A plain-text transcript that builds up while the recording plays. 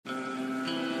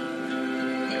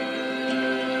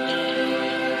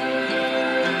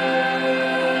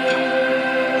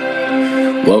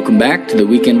Welcome back to the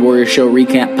Weekend Warrior Show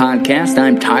Recap Podcast.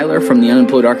 I'm Tyler from the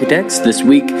Unemployed Architects. This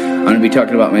week, I'm going to be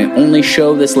talking about my only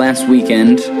show this last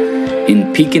weekend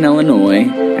in Pekin, Illinois,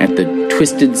 at the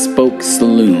Twisted Spoke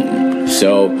Saloon.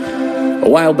 So, a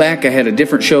while back, I had a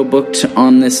different show booked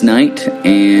on this night,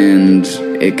 and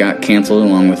it got canceled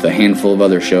along with a handful of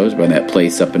other shows by that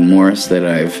place up in Morris that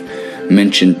I've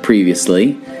mentioned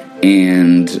previously.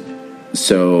 And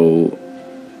so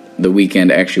the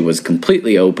weekend actually was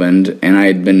completely opened, and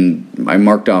I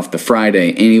marked off the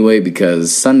Friday anyway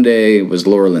because Sunday was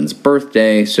Laura Lynn's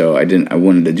birthday, so I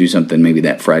wanted to do something maybe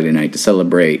that Friday night to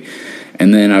celebrate.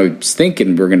 And then I was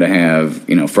thinking we're going to have,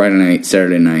 Friday night,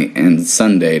 Saturday night, and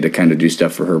Sunday to kind of do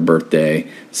stuff for her birthday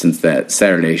since that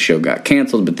Saturday show got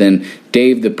canceled. But then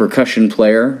Dave, the percussion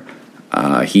player,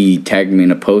 he tagged me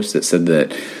in a post that said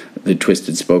that the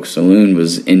Twisted Spoke Saloon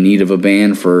was in need of a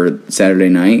band for Saturday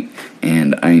night,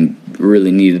 and I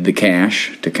really needed the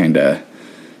cash to kind of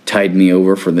tide me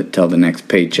over till the next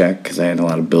paycheck because I had a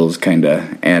lot of bills kind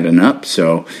of adding up.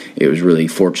 So it was really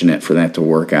fortunate for that to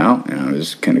work out, and I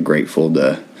was kind of grateful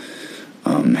to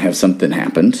have something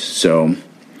happen. So,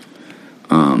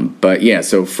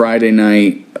 so Friday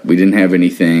night we didn't have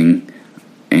anything,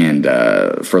 and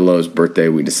for Lo's birthday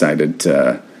we decided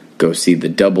to go see the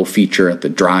double feature at the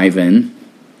drive-in,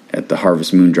 at the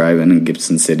Harvest Moon Drive-In in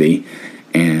Gibson City,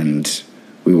 and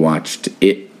we watched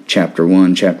it, Chapter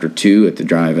 1, Chapter 2 at the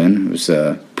drive-in. It was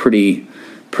a pretty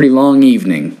long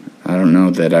evening. I don't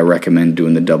know that I recommend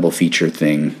doing the double feature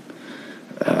thing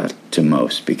to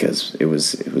most, because it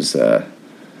was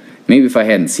maybe if I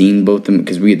hadn't seen both of them,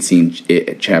 because we had seen it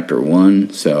at Chapter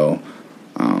 1, so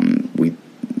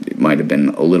it might have been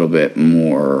a little bit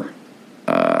more.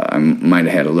 I might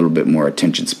have had a little bit more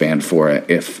attention span for it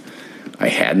if I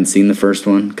hadn't seen the first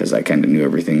one, because I kind of knew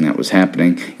everything that was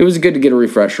happening. It was good to get a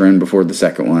refresher in before the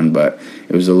second one, but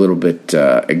it was a little bit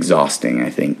exhausting, I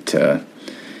think, to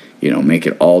make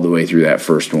it all the way through that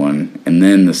first one, and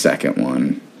then the second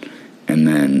one, and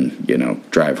then,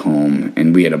 drive home.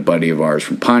 And we had a buddy of ours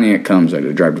from Pontiac come, so I had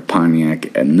to drive to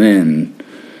Pontiac, and then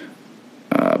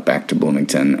back to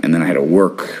Bloomington, and then I had to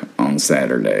work on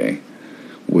Saturday,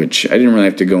 which I didn't really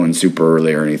have to go in super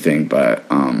early or anything, but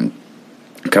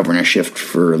covering a shift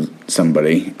for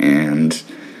somebody. And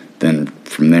then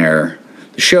from there,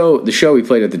 the show we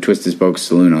played at the Twisted Spoke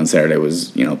Saloon on Saturday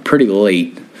was, pretty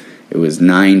late. It was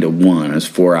 9 to 1. It was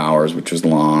 4 hours, which was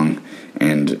long.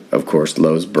 And, of course,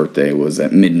 Lo's birthday was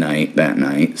at midnight that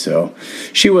night, so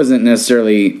she wasn't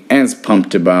necessarily as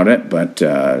pumped about it, but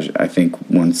I think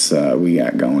once we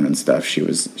got going and stuff, she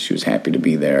was happy to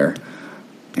be there.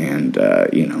 And,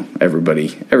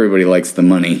 everybody likes the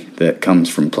money that comes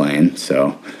from playing,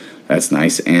 so that's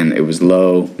nice. And it was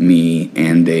Lo, me,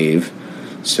 and Dave,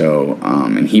 so,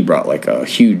 and he brought, a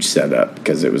huge setup,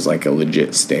 because it was, a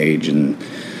legit stage, and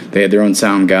they had their own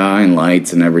sound guy and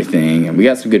lights and everything, and we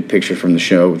got some good pictures from the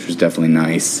show, which was definitely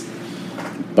nice.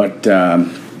 But,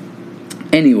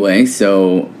 anyway,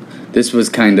 so this was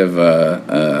kind of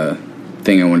a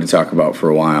thing I wanted to talk about for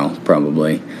a while,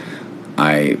 probably.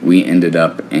 We ended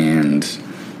up and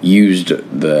used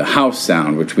the house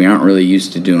sound, which we aren't really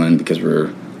used to doing because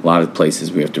a lot of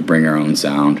places we have to bring our own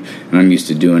sound, and I'm used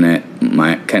to doing it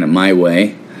my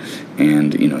way,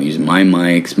 and using my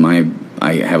mics.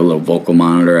 I have a little vocal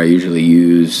monitor I usually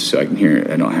use, so I can hear.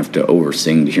 I don't have to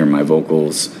over-sing to hear my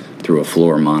vocals through a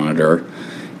floor monitor,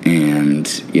 and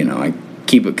I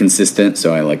keep it consistent,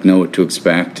 so I know what to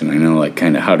expect, and I know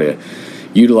kind of how to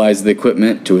utilize the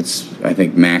equipment to its, I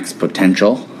think, max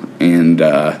potential. And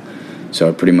so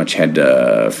I pretty much had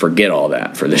to forget all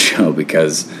that for the show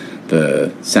because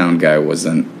the sound guy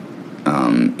wasn't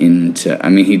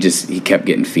he kept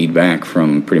getting feedback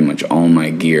from pretty much all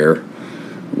my gear,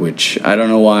 which I don't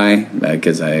know why,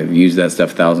 because I've used that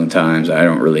stuff 1,000 times. I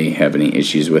don't really have any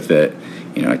issues with it.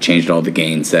 I changed all the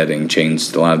gain setting,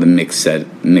 changed a lot of the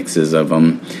mixes of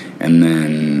them, and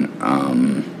then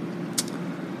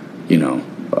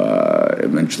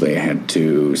eventually I had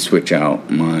to switch out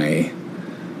my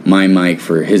mic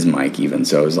for his mic even.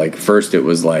 So it was first it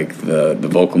was the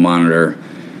vocal monitor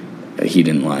he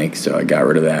didn't like, so I got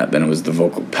rid of that. Then it was the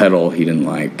vocal pedal he didn't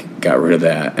like, got rid of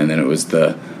that. And then it was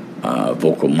the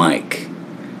vocal mic.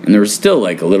 And there was still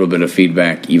a little bit of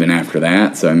feedback even after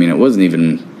that. So, it wasn't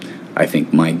even, I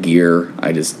think, my gear.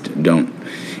 I just don't...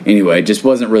 Anyway, it just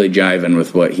wasn't really jiving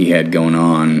with what he had going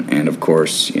on, and of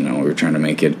course, we were trying to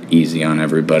make it easy on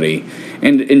everybody.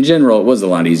 And in general, it was a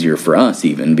lot easier for us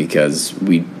even because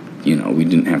we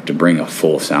didn't have to bring a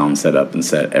full sound setup and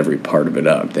set every part of it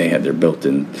up. They had their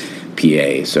built-in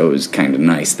PA, so it was kind of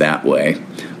nice that way.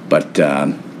 But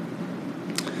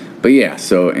but yeah,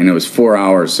 and it was 4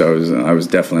 hours, so I was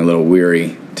definitely a little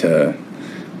weary to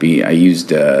be. I used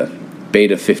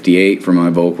Beta 58 for my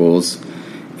vocals,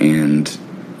 and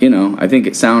I think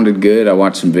it sounded good. I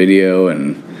watched some video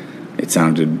and it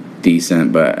sounded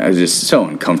decent, but I was just so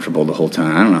uncomfortable the whole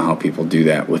time. I don't know how people do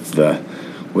that with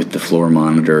the floor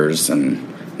monitors and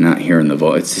not hearing the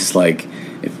voice. It's just like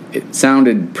it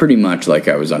sounded pretty much like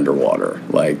I was underwater.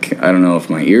 Like, I don't know if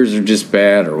my ears are just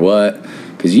bad or what,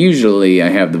 because usually I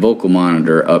have the vocal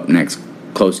monitor up next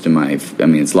close to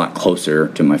it's a lot closer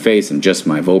to my face and just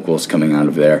my vocals coming out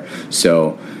of there.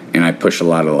 So, and I push a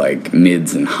lot of like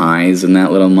mids and highs in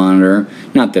that little monitor.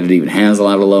 Not that it even has a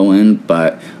lot of low end,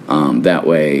 but that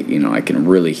way, I can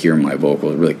really hear my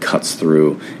vocals. It really cuts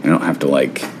through, and I don't have to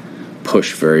like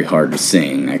push very hard to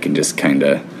sing. I can just kind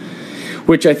of,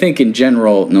 which I think in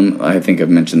general, I think I've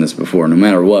mentioned this before, no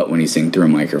matter what, when you sing through a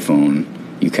microphone,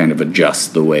 you kind of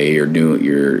adjust the way you're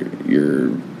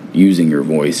using your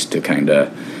voice to kind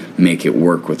of make it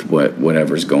work with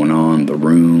whatever's going on, the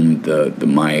room, the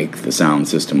mic, the sound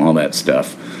system, all that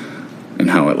stuff, and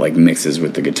how it like mixes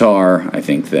with the guitar. I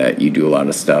think that you do a lot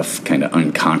of stuff kind of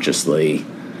unconsciously,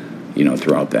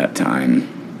 throughout that time.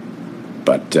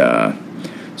 But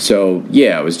so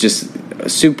yeah, it was just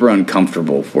super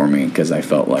uncomfortable for me because I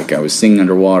felt like I was singing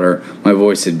underwater. My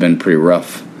voice had been pretty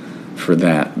rough for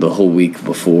that the whole week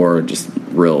before, just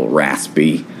real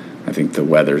raspy. I think the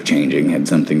weather changing had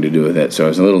something to do with it, so I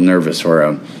was a little nervous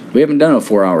for we haven't done a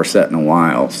 4-hour set in a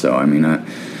while, so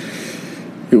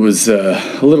it was a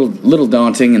little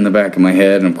daunting in the back of my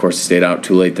head, and of course I stayed out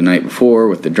too late the night before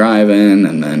with the drive-in,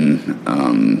 and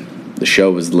then the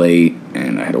show was late,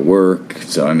 and I had to work,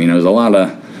 so it was a lot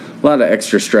of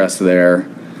extra stress there,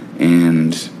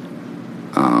 and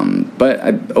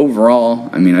but overall,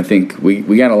 I think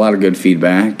we got a lot of good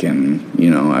feedback, and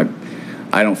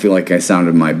I don't feel like I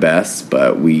sounded my best,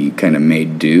 but we kind of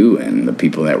made do, and the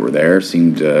people that were there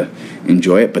seemed to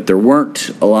enjoy it. But there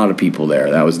weren't a lot of people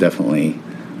there. That was definitely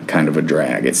kind of a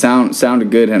drag. It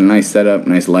sounded good, had a nice setup,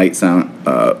 nice light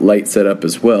setup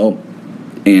as well,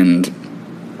 and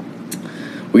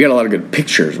we got a lot of good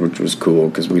pictures, which was cool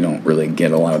because we don't really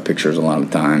get a lot of pictures a lot of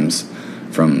times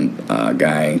from a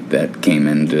guy that came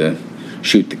in to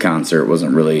shoot the concert. It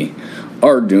wasn't really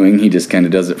our doing. He just kind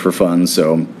of does it for fun,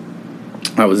 so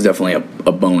that was definitely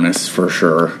a bonus for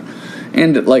sure.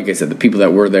 And like I said, the people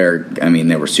that were there,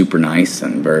 they were super nice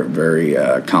and very, very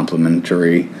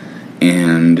complimentary.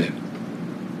 And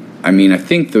I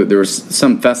think that there was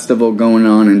some festival going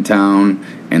on in town,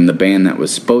 and the band that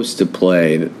was supposed to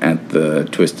play at the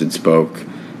Twisted Spoke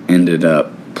ended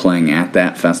up playing at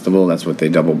that festival. That's what they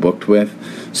double booked with.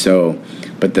 So,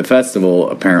 but the festival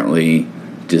apparently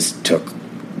just took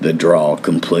the draw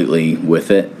completely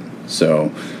with it.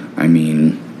 So,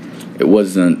 it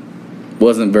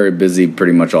wasn't very busy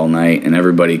pretty much all night, and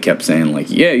everybody kept saying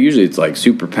like, yeah, usually it's like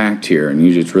super packed here, and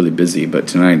usually it's really busy, but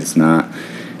tonight it's not.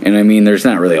 And there's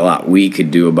not really a lot we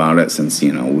could do about it since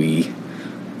we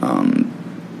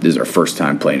this is our first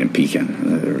time playing in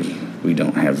Pekin. We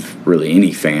don't have really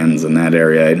any fans in that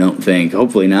area, I don't think.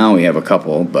 Hopefully now we have a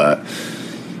couple, but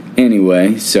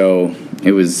anyway, so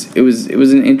it was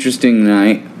an interesting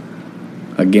night.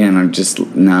 Again, I'm just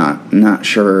not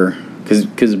sure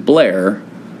because Blair,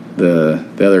 the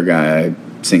other guy who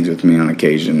sings with me on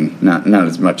occasion, not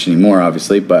as much anymore,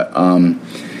 obviously, but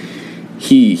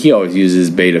he always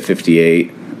uses Beta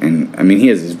 58, and he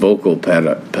has his vocal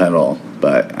pedal,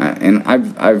 but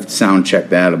I've sound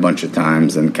checked that a bunch of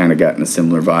times and kind of gotten a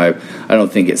similar vibe. I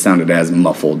don't think it sounded as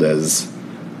muffled as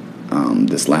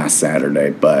this last Saturday,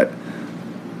 but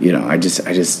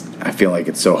I feel like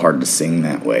it's so hard to sing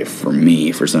that way for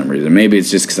me for some reason. Maybe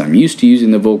it's just because I'm used to using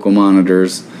the vocal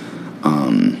monitors.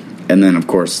 And then, of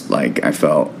course, like, I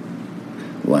felt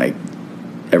like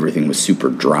everything was super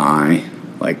dry,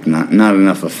 like not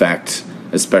enough effect,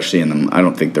 especially I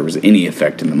don't think there was any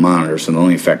effect in the monitor, so the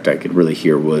only effect I could really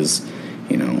hear was,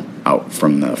 out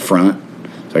from the front.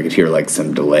 So I could hear, like,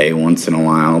 some delay once in a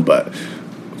while, but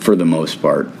for the most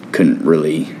part, couldn't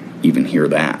really even hear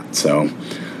that. So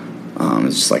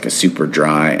it's just like a super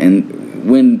dry, and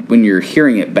when you're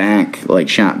hearing it back, like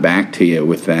shot back to you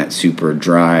with that super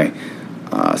dry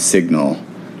signal,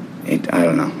 I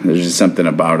don't know, there's just something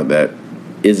about it that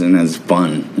isn't as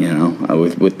fun,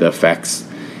 with the effects,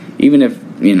 even if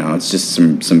it's just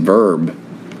some verb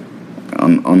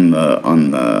on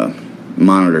the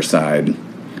monitor side.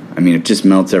 It just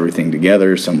melts everything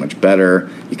together so much better.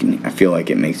 I feel like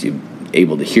it makes you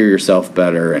able to hear yourself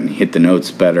better and hit the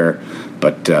notes better,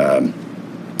 but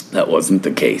that wasn't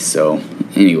the case. So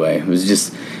anyway, it was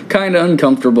just kind of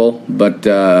uncomfortable, but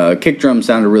kick drum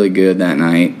sounded really good that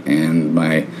night, and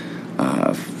my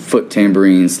foot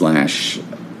tambourine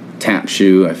 / tap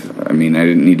shoe. I mean, I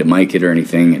didn't need to mic it or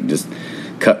anything. It just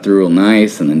cut through real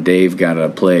nice. And then Dave got to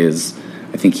play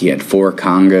I think he had 4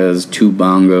 congas, 2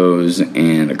 bongos,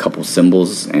 and a couple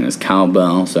cymbals and his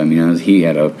cowbell. So, I mean, he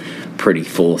had a pretty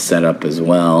full setup as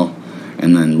well.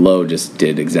 And then Lo just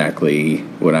did exactly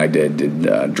what I did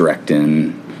direct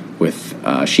in with,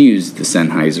 she used the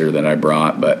Sennheiser that I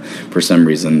brought, but for some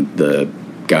reason the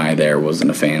guy there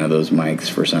wasn't a fan of those mics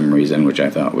for some reason, which I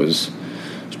thought was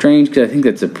strange, because I think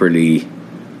that's a pretty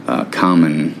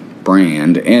common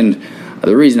brand. And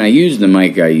the reason I use the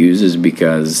mic I use is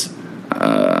because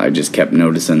I just kept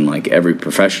noticing, like, every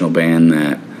professional band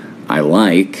that I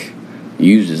like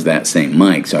uses that same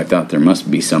mic, so I thought there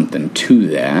must be something to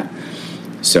that.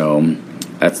 So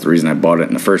that's the reason I bought it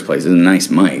in the first place. It's a nice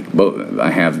mic.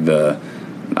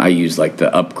 I use like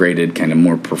the upgraded kind of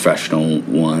more professional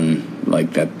one,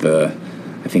 like that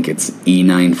I think it's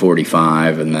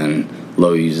E945, and then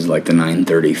Lo uses like the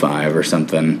 935 or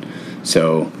something.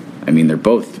 So I mean, they're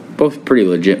both pretty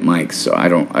legit mics. So I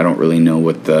don't really know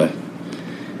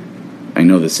I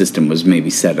know the system was maybe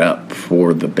set up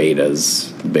for the Beta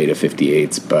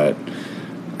 58s, but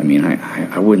I mean,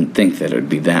 I wouldn't think that it would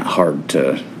be that hard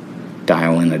to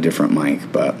dial in a different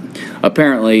mic, but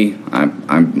apparently I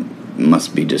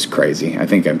must be just crazy. I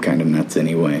think I'm kind of nuts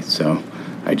anyway, so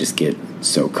I just get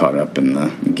so caught up in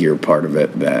the gear part of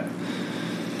it that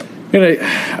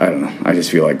I don't know. I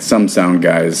just feel like some sound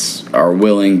guys are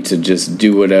willing to just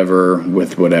do whatever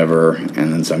with whatever,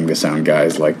 and then some sound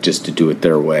guys like just to do it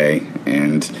their way,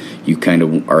 and you kind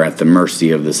of are at the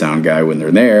mercy of the sound guy when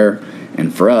they're there.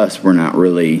 And for us, we're not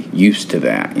really used to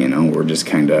that, We're just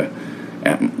kind of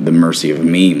at the mercy of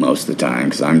me most of the time,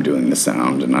 because I'm doing the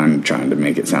sound and I'm trying to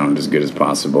make it sound as good as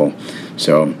possible.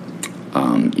 So,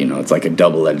 it's like a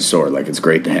double-edged sword. Like, it's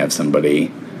great to have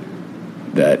somebody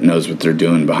that knows what they're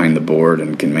doing behind the board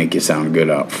and can make you sound good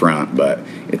out front, but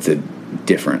it's a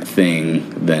different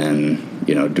thing than,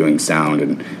 doing sound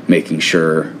and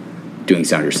doing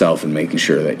sound yourself and making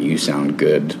sure that you sound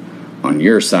good on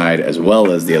your side as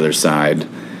well as the other side.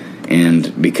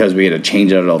 And because we had to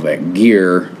change out all that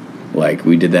gear, like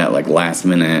we did that like last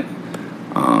minute,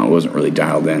 wasn't really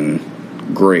dialed in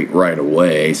great right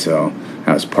away, so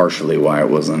that was partially why it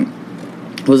was a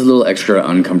little extra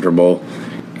uncomfortable.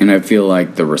 And I feel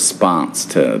like the response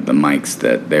to the mics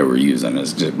that they were using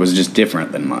was just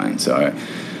different than mine, so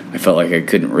I felt like I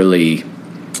couldn't really,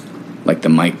 like, the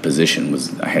mic position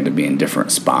I had to be in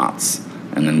different spots.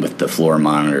 And then with the floor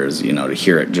monitors, to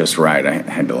hear it just right, I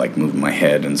had to, like, move my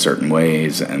head in certain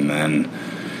ways. And then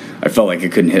I felt like I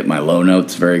couldn't hit my low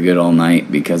notes very good all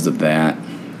night because of that.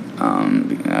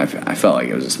 I felt like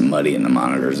it was just muddy in the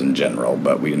monitors in general,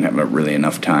 but we didn't have really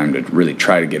enough time to really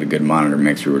try to get a good monitor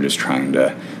mix. We were just trying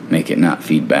to make it not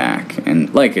feed back.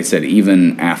 And like I said,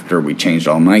 even after we changed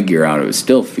all my gear out, it was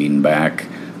still feeding back,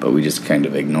 but we just kind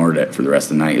of ignored it for the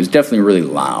rest of the night. It was definitely really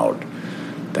loud.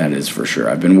 That is for sure.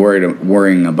 I've been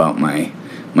worrying about my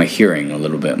hearing a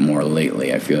little bit more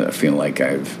lately. I feel like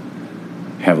I've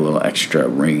have a little extra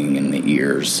ringing in the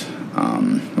ears,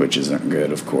 which isn't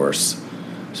good, of course.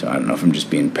 So I don't know if I'm just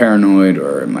being paranoid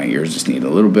or my ears just need a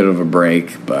little bit of a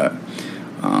break, but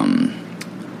I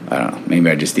don't know. Maybe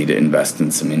I just need to invest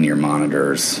in some in-ear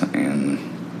monitors and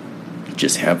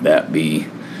just have that be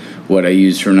what I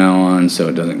use from now on so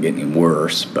it doesn't get any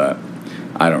worse, but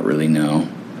I don't really know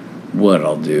what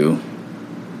I'll do.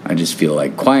 I just feel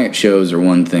like quiet shows are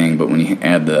one thing, but when you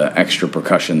add the extra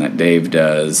percussion that Dave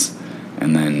does,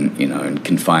 and then, in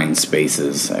confined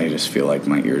spaces, I just feel like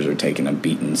my ears are taking a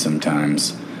beating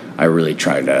sometimes. I really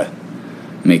try to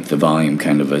make the volume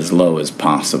kind of as low as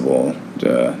possible,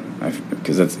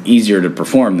 because it's easier to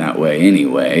perform that way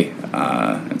anyway.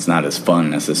 It's not as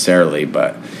fun necessarily,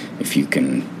 but if you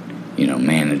can,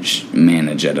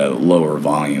 manage at a lower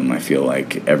volume, I feel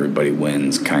like everybody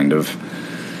wins, kind of.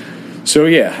 So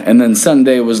yeah, and then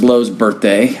Sunday was Lo's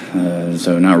birthday,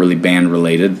 so not really band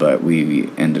related, but we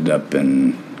ended up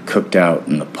cooked out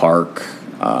in the park,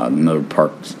 Miller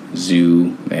Park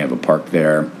Zoo. They have a park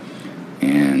there,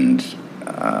 and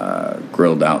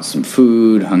grilled out some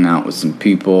food, hung out with some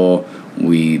people.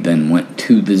 We then went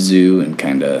to the zoo and we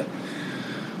kind of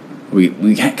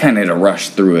had to rush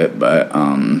through it, but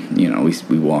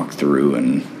we walked through,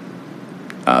 and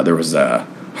there was a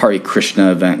Hare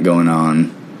Krishna event going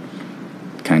on,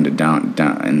 kind of down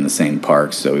in the same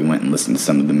park, so we went and listened to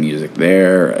some of the music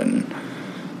there and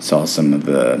saw some of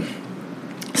it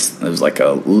was like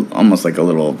almost like a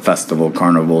little festival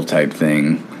carnival type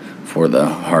thing for the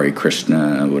Hare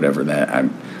Krishna, whatever that.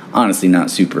 I'm honestly not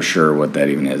super sure what that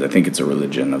even is. I think it's a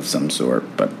religion of some sort,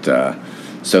 but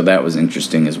So that was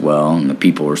interesting as well, and the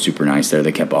people were super nice there.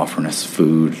 They kept offering us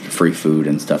food, free food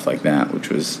and stuff like that, which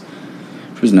was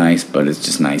nice, but it's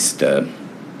just nice to,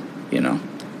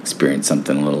 experience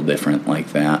something a little different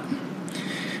like that.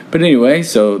 But anyway,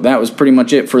 so that was pretty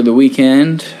much it for the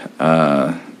weekend.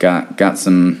 Got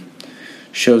some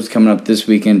shows coming up this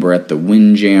weekend. We're at the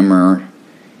Windjammer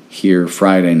here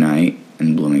Friday night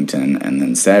in Bloomington, and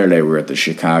then Saturday we're at the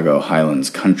Chicago Highlands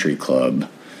Country Club.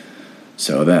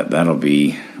 So that'll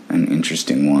be an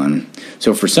interesting one.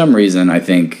 So for some reason, I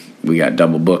think we got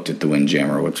double booked at the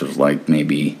Windjammer, which was like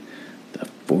maybe the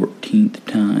 14th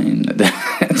time.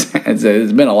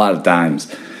 It's been a lot of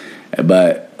times,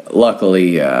 but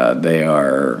luckily they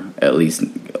are, at least,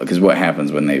 because what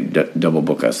happens when they double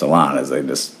book us a lot is they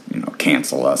just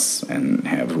cancel us and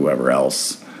have whoever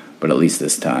else. But at least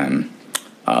this time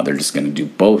they're just going to do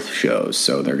both shows.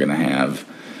 So they're going to have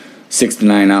 6 to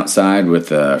 9 outside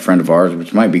with a friend of ours,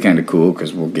 which might be kind of cool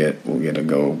because we'll get to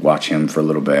go watch him for a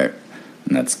little bit,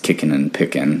 and that's kicking and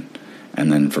picking.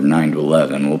 And then from 9 to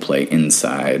 11 we'll play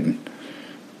inside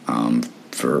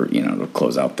for to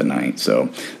close out the night. So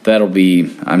that'll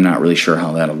be, I'm not really sure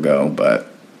how that'll go, but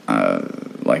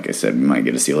like I said, we might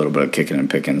get to see a little bit of kicking and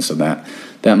picking, so that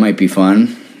might be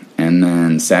fun. And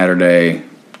then Saturday,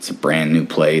 it's a brand new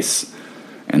place,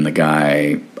 and the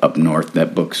guy up north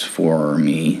that books for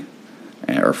me,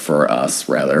 or for us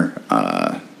rather,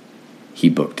 he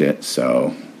booked it,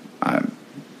 so I'm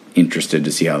interested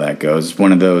to see how that goes. It's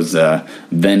one of those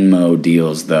Venmo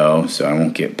deals though, so I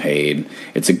won't get paid.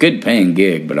 It's a good paying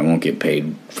gig, but I won't get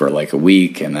paid for like a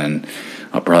week, and then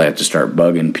I'll probably have to start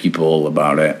bugging people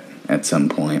about it at some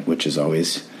point, which is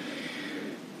always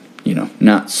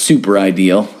not super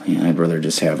ideal. I'd rather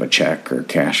just have a check or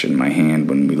cash in my hand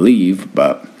when we leave,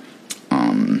 but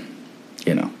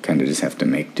kind of just have to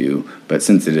make do. But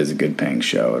since it is a good paying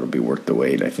show, it'll be worth the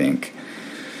wait, I think.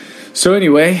 So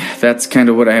anyway, that's kind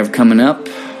of what I have coming up.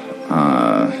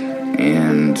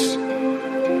 And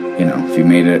if you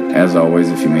made it, as always,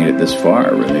 if you made it this far, I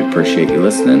really appreciate you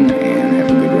listening, and have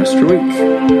a good rest of your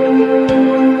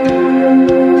week.